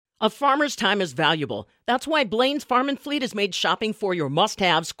A farmer's time is valuable. That's why Blaine's Farm and Fleet has made shopping for your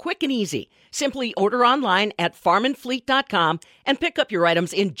must-haves quick and easy. Simply order online at farmandfleet.com and pick up your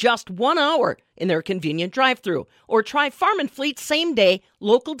items in just 1 hour in their convenient drive-thru. Or try Farm and Fleet's same-day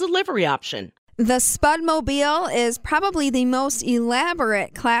local delivery option. The Spudmobile is probably the most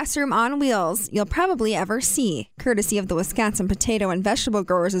elaborate classroom on wheels you'll probably ever see, courtesy of the Wisconsin Potato and Vegetable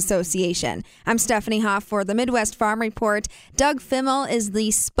Growers Association. I'm Stephanie Hoff for the Midwest Farm Report. Doug Fimmel is the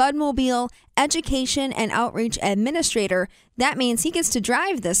Spudmobile Education and Outreach Administrator. That means he gets to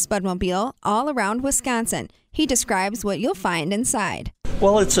drive this Spudmobile all around Wisconsin. He describes what you'll find inside.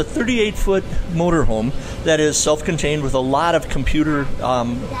 Well, it's a 38-foot motorhome that is self-contained with a lot of computer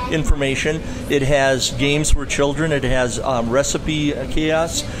information. It has games for children. It has recipe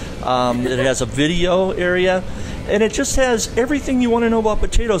kiosks. It has a video area. And it just has everything you want to know about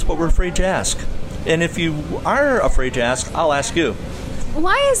potatoes, but we're afraid to ask. And if you are afraid to ask, I'll ask you.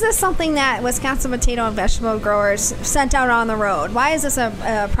 Why is this something that Wisconsin Potato and Vegetable Growers sent out on the road? Why is this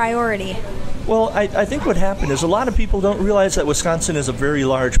a priority? Well, I think what happened is a lot of people don't realize that Wisconsin is a very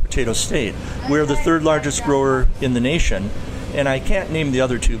large potato state. We're the third largest grower in the nation, and I can't name the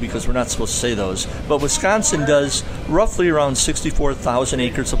other two because we're not supposed to say those. But Wisconsin does roughly around 64,000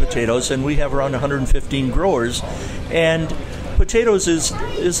 acres of potatoes, and we have around 115 growers. And potatoes is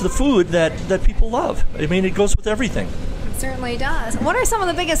the food that people love. I mean, it goes with everything. Certainly does. What are some of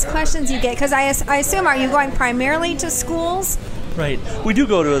the biggest questions you get? Because I assume, are you going primarily to schools? Right. We do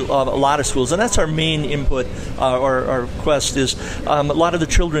go to a lot of schools, and that's our main input. Our quest is a lot of the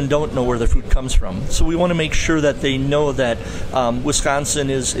children don't know where their food comes from. So we want to make sure that they know that Wisconsin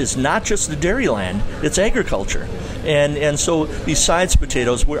is not just the dairy land, it's agriculture. And so besides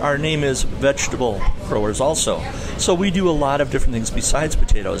potatoes, our name is Vegetable Growers also. So we do a lot of different things besides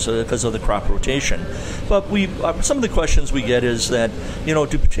potatoes because of the crop rotation. But some of the questions we get is that,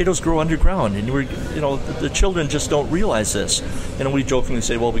 do potatoes grow underground? And the children just don't realize this. And we jokingly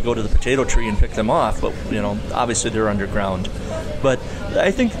say, well, we go to the potato tree and pick them off, but obviously they're underground. But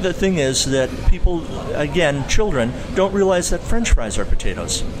I think the thing is that people, again, children, don't realize that French fries are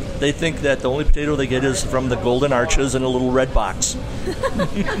potatoes. They think that the only potato they get is from the Golden Arches in a little red box.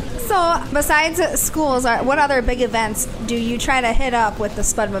 So besides schools, what other big events do you try to hit up with the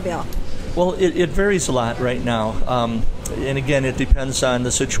Spudmobile? Well, it varies a lot right now. And again, it depends on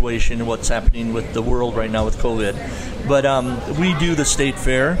the situation and what's happening with the world right now with COVID. But we do the state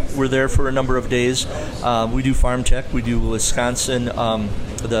fair. We're there for a number of days. We do Farm Tech. We do Wisconsin,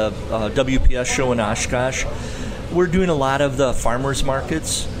 the WPS show in Oshkosh. We're doing a lot of the farmers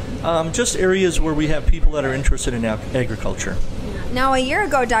markets, just areas where we have people that are interested in agriculture. Now, a year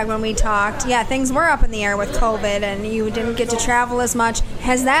ago, Doug, when we talked, things were up in the air with COVID, and you didn't get to travel as much.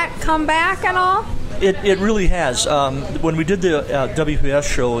 Has that come back at all? It really has. When we did the WPS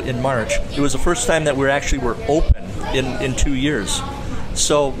show in March, it was the first time that we were open in 2 years.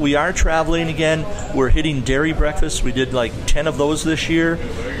 So we are traveling again. We're hitting dairy breakfasts. We did like 10 of those this year.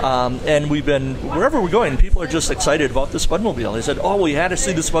 And we've been, wherever we're going, people are just excited about the Spudmobile. They said, we had to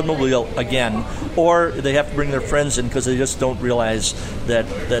see the Spudmobile again. Or they have to bring their friends in because they just don't realize that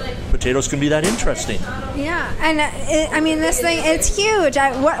potatoes can be that interesting. Yeah, and this thing, it's huge.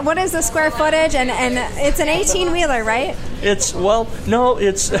 What is the square footage? And it's an 18-wheeler, right? It's not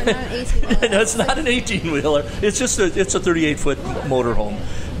an 18-wheeler. It's just it's a 38-foot motorhome.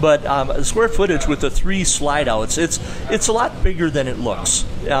 But the square footage with the 3 slide outs, it's a lot bigger than it looks.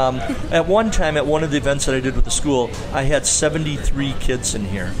 At one time, at one of the events that I did with the school, I had 73 kids in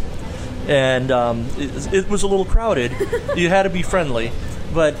here. And it was a little crowded. You had to be friendly.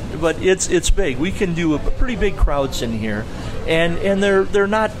 But it's big. We can do pretty big crowds in here. And they're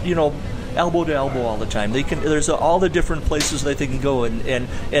not, elbow to elbow all the time. There's all the different places that they can go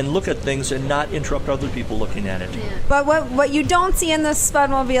and look at things and not interrupt other people looking at it. Yeah. But what you don't see in the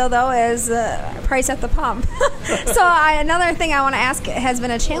Spudmobile, though, is price at the pump. So another thing I want to ask has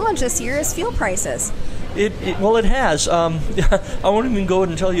been a challenge this year is fuel prices. It has. I won't even go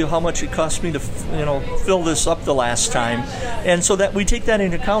and tell you how much it cost me to, fill this up the last time, and so that we take that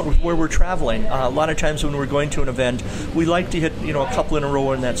into account with where we're traveling. A lot of times when we're going to an event, we like to hit, a couple in a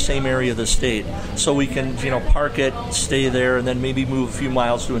row in that same area of the state, so we can, park it, stay there, and then maybe move a few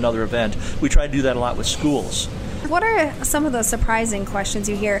miles to another event. We try to do that a lot with schools. What are some of the surprising questions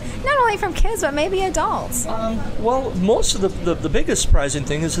you hear, not only from kids, but maybe adults? Well, most of the biggest surprising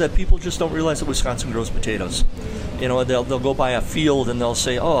thing is that people just don't realize that Wisconsin grows potatoes. You know, they'll go by a field and they'll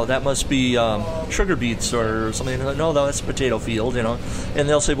say, oh, that must be sugar beets or something. No, that's a potato field, you know. And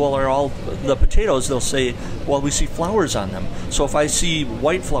they'll say, well, are all the potatoes? They'll say, well, we see flowers on them. So if I see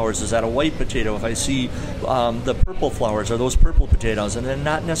white flowers, is that a white potato? If I see the purple flowers, are those purple potatoes? And then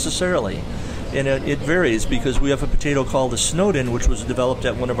not necessarily. And it varies because we have a potato called the Snowden, which was developed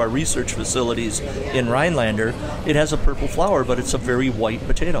at one of our research facilities in Rhinelander. It has a purple flower, but it's a very white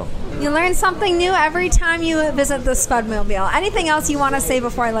potato. You learn something new every time you visit the Spudmobile. Anything else you want to say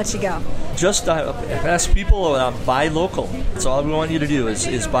before I let you go? Just ask people, buy local. That's all we want you to do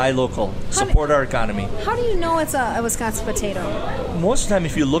is buy local. Support our economy. How do you know it's a Wisconsin potato? Most of the time,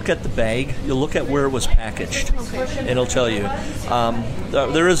 if you look at the bag, you'll look at where it was packaged, and it'll tell you.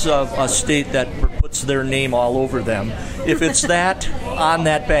 There is a state that puts their name all over them. If it's that on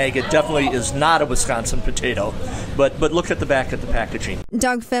that bag, it definitely is not a Wisconsin potato. But look at the back of the packaging.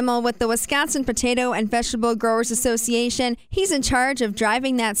 Doug Fimmel with the Wisconsin Potato and Vegetable Growers Association. He's in charge of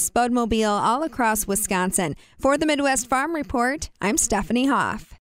driving that Spudmobile all across Wisconsin. For the Midwest Farm Report, I'm Stephanie Hoff.